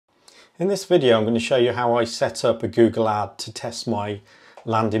In this video I'm going to show you how I set up a Google ad to test my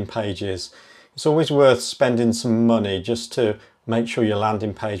landing pages. It's always worth spending some money just to make sure your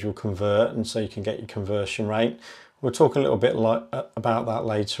landing page will convert and so you can get your conversion rate. We'll talk a little bit about that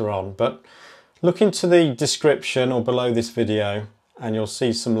later on, but look into the description or below this video and you'll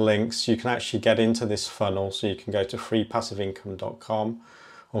see some links. You can actually get into this funnel, so you can go to freepassiveincome.com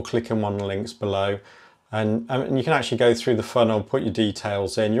or click on one of the links below. And you can actually go through the funnel, put your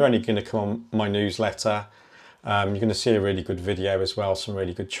details in. You're only going to come on my newsletter. You're going to see a really good video as well, some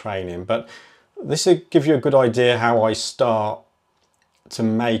really good training. But this will give you a good idea how I start to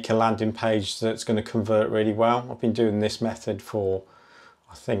make a landing page that's going to convert really well. I've been doing this method for,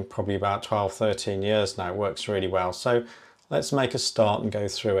 I think, probably about 12, 13 years now. It works really well. So let's make a start and go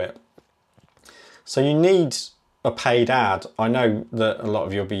through it. So you need a paid ad. I know that a lot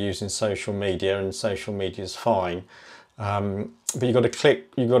of you will be using social media, and social media is fine, but you've got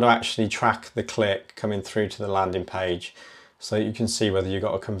to actually track the click coming through to the landing page so that you can see whether you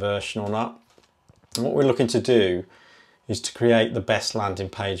got a conversion or not. And what we're looking to do is to create the best landing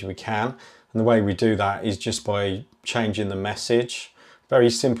page we can, and the way we do that is just by changing the message. Very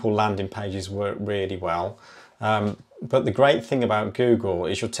simple landing pages work really well, but the great thing about Google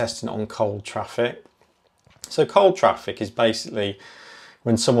is you're testing it on cold traffic. So cold traffic is basically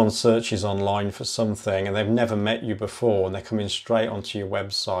when someone searches online for something and they've never met you before and they're coming straight onto your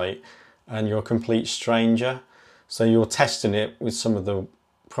website and you're a complete stranger. So you're testing it with some of the,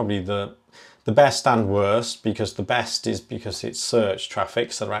 probably the best and worst, because the best is because it's search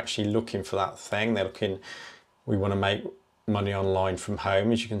traffic, so they're actually looking for that thing. They're looking, we want to make money online from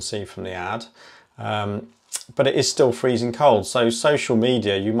home, as you can see from the ad. But it is still freezing cold. So social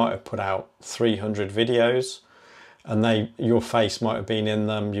media, you might have put out 300 videos and your face might have been in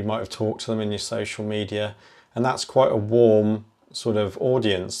them. You might have talked to them in your social media, and that's quite a warm sort of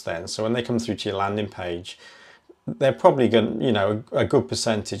audience then. So when they come through to your landing page, they're probably going to, you know, a good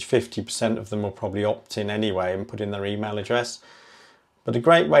percentage, 50% of them will probably opt in anyway and put in their email address. But a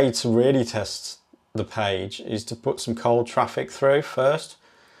great way to really test the page is to put some cold traffic through first.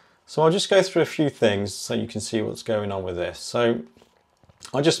 So I'll just go through a few things so you can see what's going on with this. So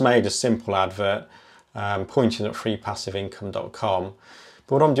I just made a simple advert pointing at freepassiveincome.com.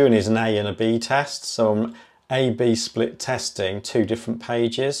 But what I'm doing is an A and a B test. So I'm A-B split testing two different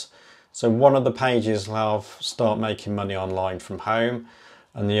pages. So one of the pages will have start making money online from home,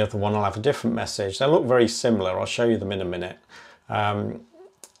 and the other one will have a different message. They look very similar. I'll show you them in a minute. And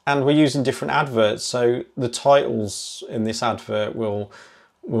we're using different adverts. So the titles in this advert will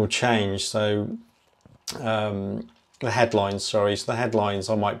change. So the headlines, sorry. So the headlines,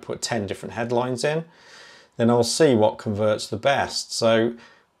 I might put 10 different headlines in. Then I'll see what converts the best. So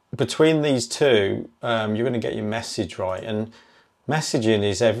between these two, you're going to get your message right. And messaging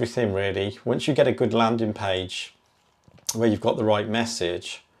is everything really. Once you get a good landing page where you've got the right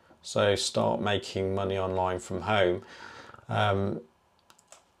message, so start making money online from home,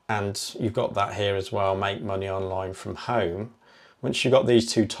 and you've got that here as well, make money online from home. Once you've got these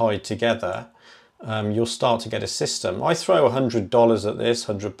two tied together, you'll start to get a system. I throw $100 at this,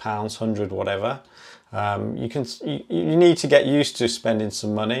 £100, 100 whatever. You need to get used to spending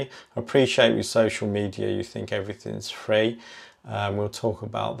some money. I appreciate with social media you think everything's free. We'll talk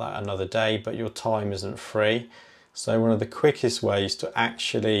about that another day, but your time isn't free. So one of the quickest ways to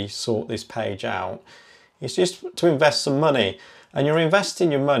actually sort this page out is just to invest some money. And you're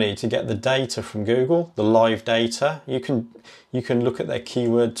investing your money to get the data from Google, the live data. You can look at their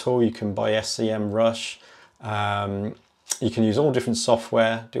keyword tool, you can buy SEMrush, you can use all different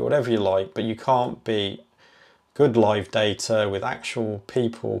software, do whatever you like, but you can't beat good live data with actual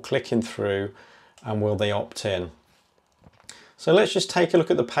people clicking through and will they opt in. So let's just take a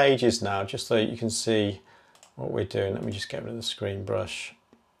look at the pages now, just so you can see what we're doing. Let me just get rid of the screen brush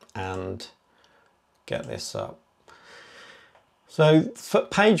and get this up. So for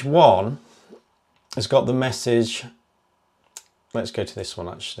page one has got the message. Let's go to this one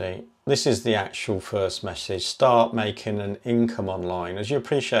actually. This is the actual first message, start making an income online. As you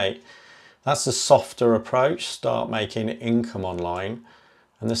appreciate, that's the softer approach, start making income online.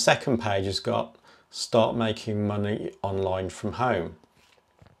 And the second page has got start making money online from home.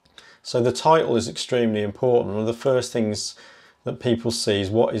 So the title is extremely important. One of the first things that people see is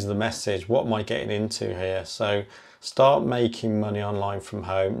what is the message? What am I getting into here? So start making money online from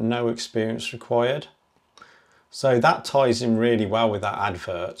home, no experience required. So that ties in really well with that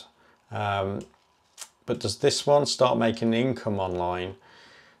advert. But does this one, start making income online?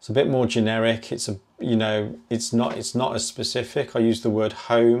 It's a bit more generic. It's not as specific. I use the word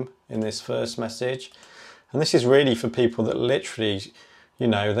home in this first message, and this is really for people that literally, you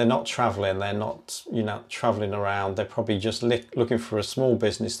know, they're not traveling, they're not, you know, traveling around. They're probably just looking for a small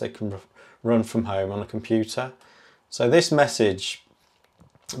business they can run from home on a computer. So this message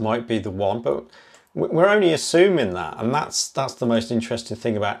might be the one, but we're only assuming that. And that's the most interesting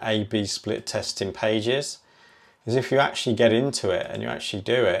thing about A/B split testing pages, is if you actually get into it and you actually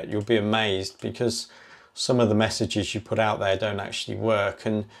do it, you'll be amazed, because some of the messages you put out there don't actually work,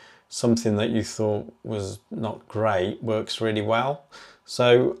 and something that you thought was not great works really well.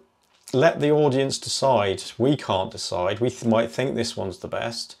 So let the audience decide. We can't decide. We might think this one's the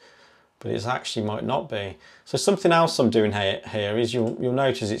best, but it actually might not be. So something else I'm doing here is you'll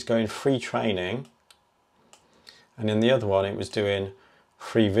notice it's going free training, and in the other one it was doing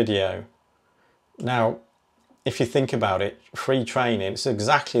free video. Now, if you think about it, free training, it's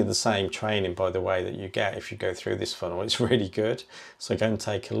exactly the same training, by the way, that you get if you go through this funnel. It's really good, so go and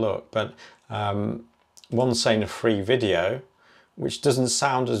take a look. But one's saying a free video, which doesn't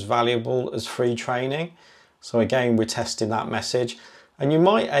sound as valuable as free training. So again, we're testing that message. And you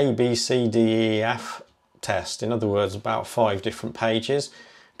might A, B, C, D, E, F test, in other words, about 5 different pages.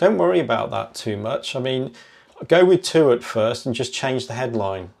 Don't worry about that too much. I mean, go with 2 at first and just change the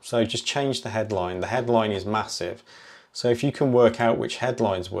headline. So just change the headline. The headline is massive. So if you can work out which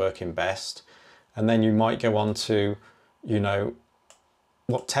headline's working best, and then you might go on to, you know,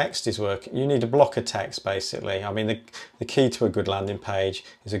 what text is working. You need a block of text, basically. I mean, the key to a good landing page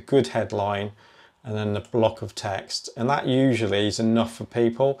is a good headline and then a block of text. And that usually is enough for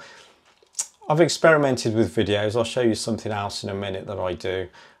people. I've experimented with videos. I'll show you something else in a minute that I do.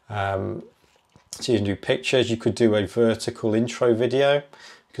 So you can do pictures. You could do a vertical intro video,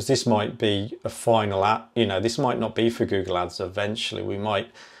 because this might be a final ad. You know, this might not be for Google Ads eventually. We might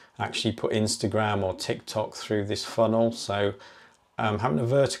actually put Instagram or TikTok through this funnel. So having a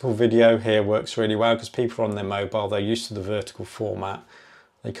vertical video here works really well, because people are on their mobile, they're used to the vertical format.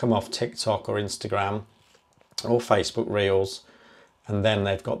 They come off TikTok or Instagram or Facebook Reels, and then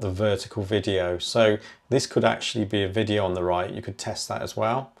they've got the vertical video. So this could actually be a video on the right. You could test that as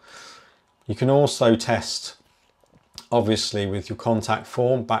well. You can also test, obviously, with your contact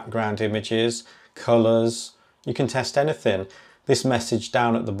form, background images, colors. You can test anything. This message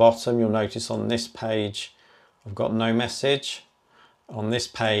down at the bottom, you'll notice on this page, I've got no message. On this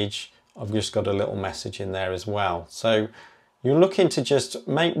page, I've just got a little message in there as well. So you're looking to just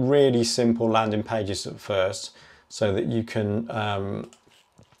make really simple landing pages at first, so that you can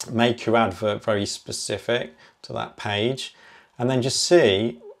make your advert very specific to that page, and then just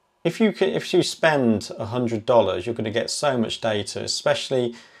see if you spend $100, you're going to get so much data,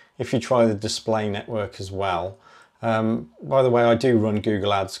 especially if you try the display network as well. By the way, I do run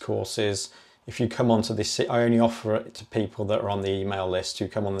Google Ads courses. If you come onto this, I only offer it to people that are on the email list who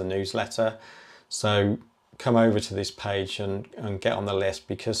come on the newsletter. So come over to this page and get on the list,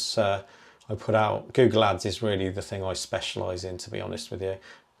 because I put out, Google Ads is really the thing I specialize in, to be honest with you.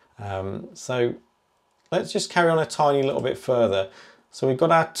 So let's just carry on a tiny little bit further. So we've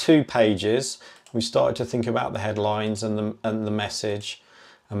got our 2 pages. We started to think about the headlines and the message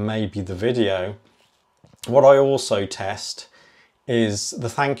and maybe the video. What I also test is the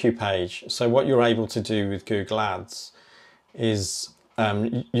thank you page. So what you're able to do with Google Ads is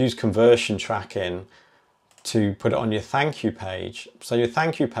use conversion tracking to put it on your thank you page. So your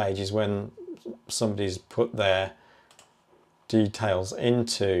thank you page is when somebody's put their details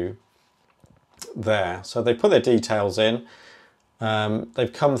into there. So they put their details in,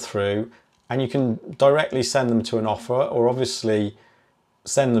 they've come through, and you can directly send them to an offer, or obviously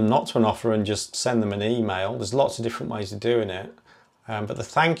send them not to an offer and just send them an email. There's lots of different ways of doing it. But the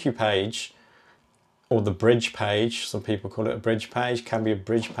thank you page, or the bridge page, some people call it a bridge page, can be a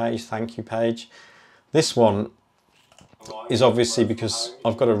bridge page, thank you page. This one is obviously because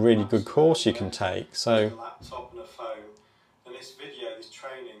I've got a really good course you can take. So a laptop and a phone, and this video, this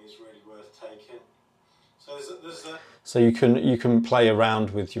training is really worth taking. So you can play around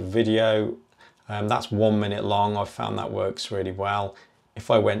with your video. That's 1 minute long. I've found that works really well. If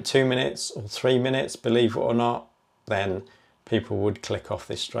I went 2 minutes or 3 minutes, believe it or not, then people would click off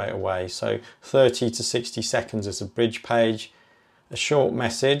this straight away. So 30 to 60 seconds is a bridge page, a short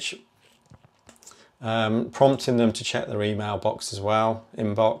message, prompting them to check their email box as well,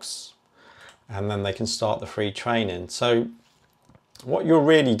 inbox, and then they can start the free training. So what you're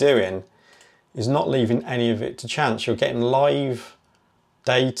really doing is not leaving any of it to chance. You're getting live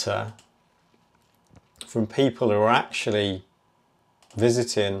data from people who are actually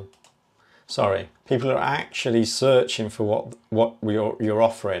people are actually searching for what you're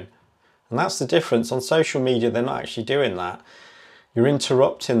offering. And that's the difference. On social media, they're not actually doing that. You're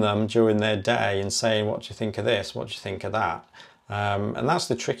interrupting them during their day and saying, what do you think of this? What do you think of that? And that's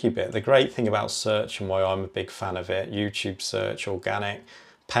the tricky bit. The great thing about search and why I'm a big fan of it, YouTube search, organic,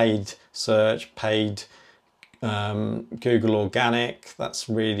 paid search, paid Google organic, that's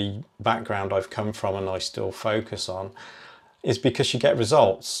really background I've come from and I still focus on, is because you get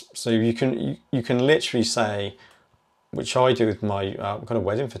results. So you can literally say, which I do with my, I've got a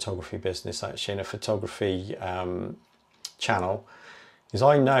wedding photography business actually, and a photography channel, is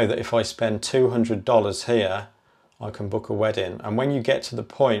I know that if I spend $200 here, I can book a wedding. And when you get to the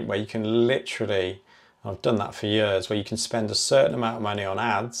point where you can literally, I've done that for years, where you can spend a certain amount of money on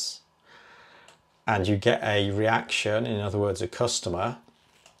ads and you get a reaction, in other words, a customer,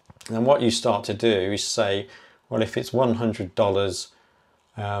 then what you start to do is say, well, if it's $100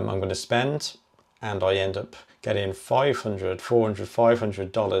 I'm going to spend, and I end up getting $500, $400,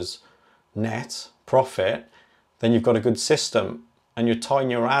 $500 net profit, then you've got a good system and you're tying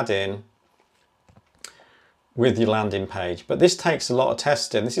your ad in with your landing page. But this takes a lot of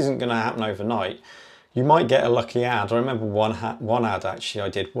testing. This isn't going to happen overnight. You might get a lucky ad. I remember one ad actually I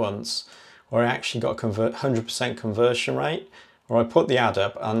did once where I actually got a 100% conversion rate, where I put the ad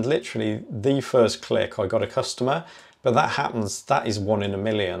up and literally the first click I got a customer. But that happens, that is 1 in a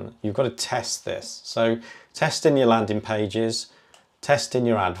million. You've got to test this. So testing your landing pages, testing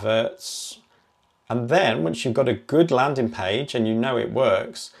your adverts, and then once you've got a good landing page and you know it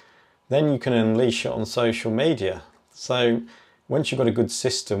works, then you can unleash it on social media. So once you've got a good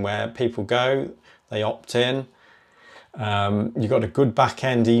system where people go, they opt in, you've got a good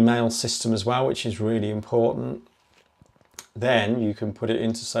back-end email system as well, which is really important, then you can put it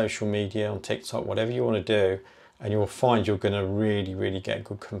into social media, on TikTok, whatever you want to do, and you'll find you're going to really get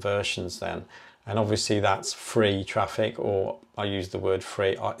good conversions then. And obviously that's free traffic, or I use the word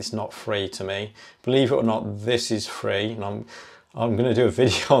free. It's not free to me. Believe it or not, this is free, and I'm going to do a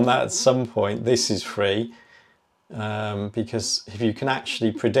video on that at some point. This is free, because if you can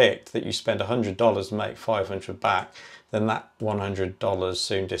actually predict that you spend $100 and make 500 back, then that $100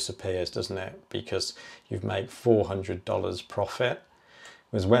 soon disappears, doesn't it? Because you've made $400 profit.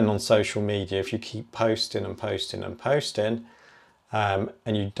 Whereas when on social media, if you keep posting and posting and posting, and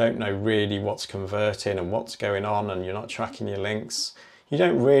you don't know really what's converting and what's going on, and you're not tracking your links, you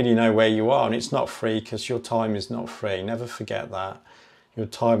don't really know where you are. And it's not free, because your time is not free. Never forget that. Your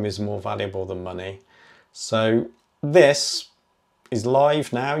time is more valuable than money. So this is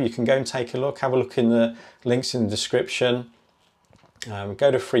live now. You can go and take a look. Have a look in the links in the description.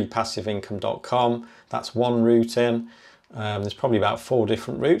 Go to freepassiveincome.com. That's one route in. There's probably about 4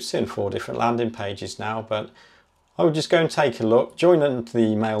 different routes in, 4 different landing pages now, but I would just go and take a look, join into the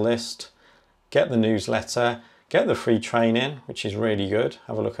email list, get the newsletter, get the free training, which is really good.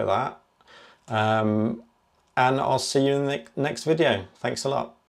 Have a look at that. And I'll see you in the next video. Thanks a lot.